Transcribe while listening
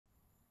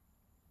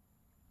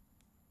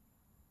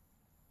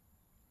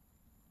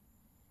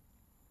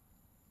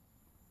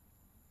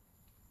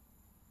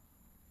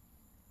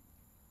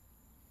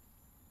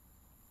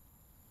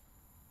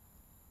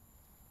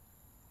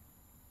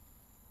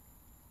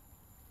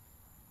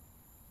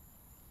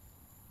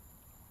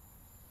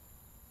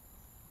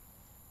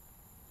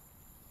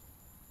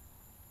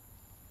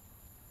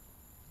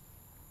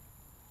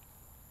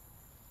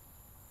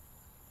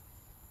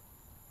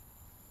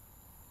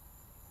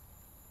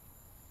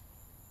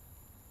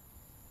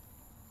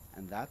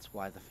that's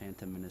why The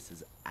Phantom Menace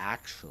is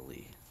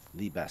actually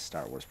the best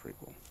Star Wars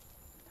prequel.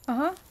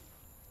 Uh-huh.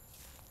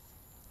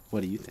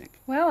 What do you think?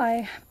 Well,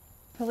 I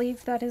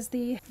believe that is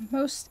the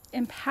most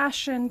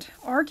impassioned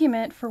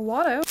argument for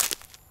Watto.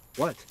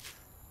 What?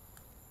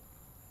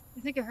 I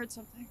think I heard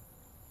something.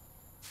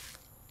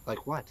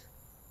 Like what?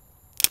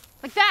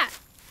 Like that!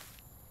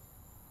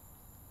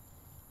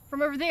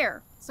 From over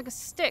there. It's like a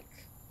stick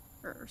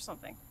or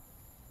something.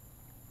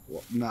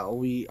 Well, no,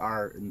 we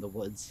are in the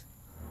woods.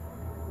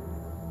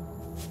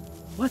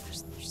 What?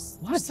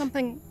 There's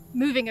something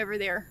moving over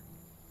there.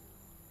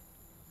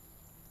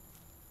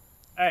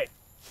 Hey.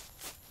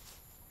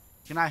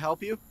 Can I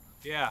help you?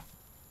 Yeah.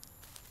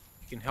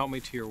 You can help me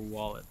to your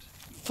wallet.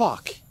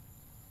 Fuck.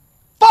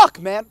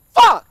 Fuck, man!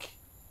 Fuck!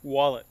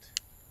 Wallet.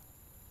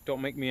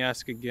 Don't make me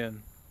ask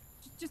again.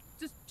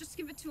 Just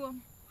give it to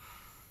him.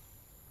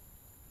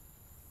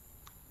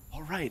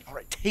 All right,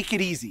 take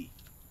it easy.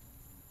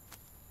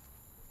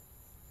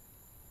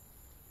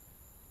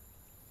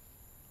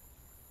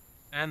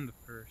 And the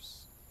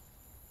purse.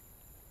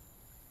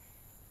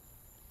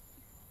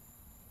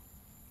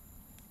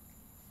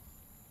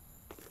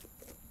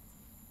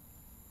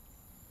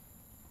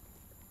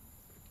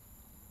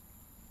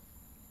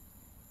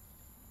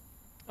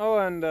 Oh,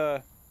 and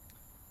I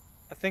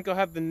think I'll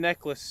have the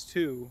necklace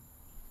too.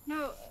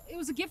 No, it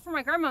was a gift from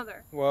my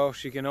grandmother. Well,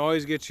 she can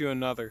always get you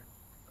another.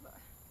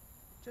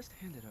 Just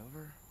hand it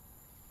over.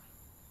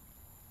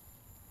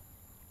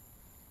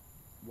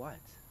 What?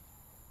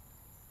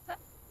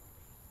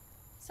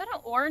 Is that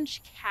an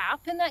orange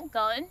cap in that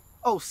gun?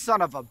 Oh,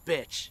 son of a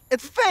bitch.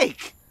 It's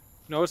fake!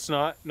 No, it's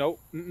not. Nope.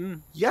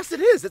 Mm-mm. Yes,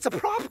 it is. It's a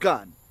prop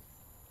gun.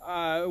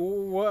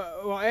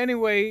 Well,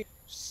 anyway,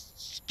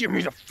 give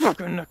me the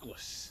fucking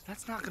necklace.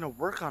 That's not gonna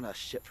work on us,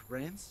 ship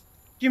brains.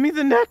 Give me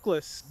the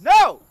necklace.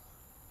 No!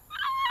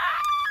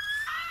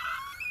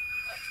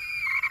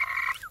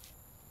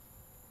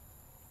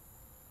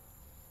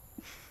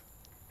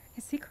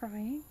 Is he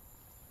crying?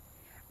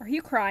 Are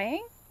you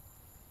crying?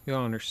 You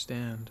don't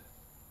understand.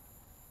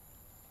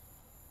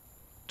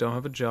 Don't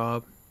have a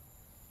job.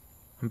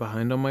 I'm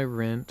behind on my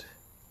rent.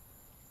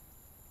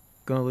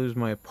 Gonna lose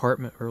my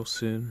apartment real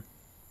soon.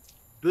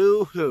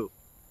 Boo-hoo.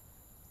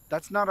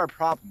 That's not our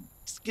problem.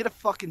 Just get a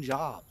fucking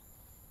job.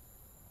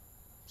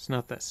 It's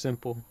not that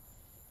simple.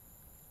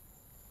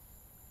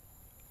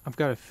 I've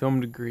got a film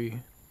degree.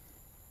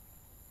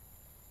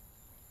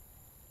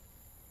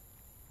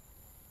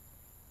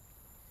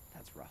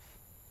 That's rough.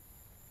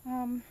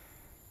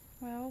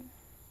 Well...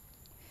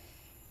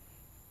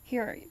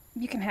 Here,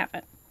 you can have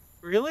it.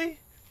 Really?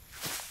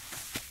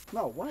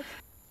 No, what?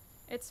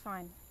 It's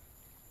fine.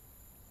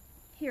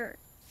 Here.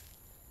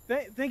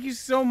 Thank you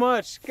so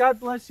much. God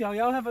bless y'all.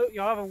 Y'all have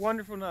a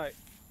wonderful night.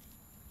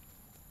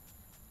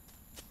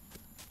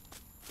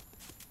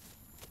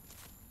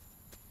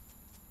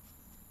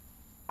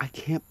 I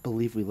can't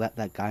believe we let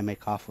that guy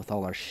make off with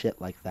all our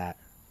shit like that.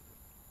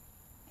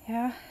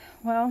 Yeah,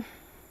 well,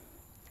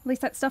 at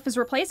least that stuff is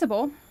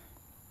replaceable.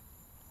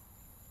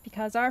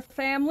 Because our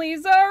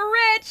families are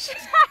rich!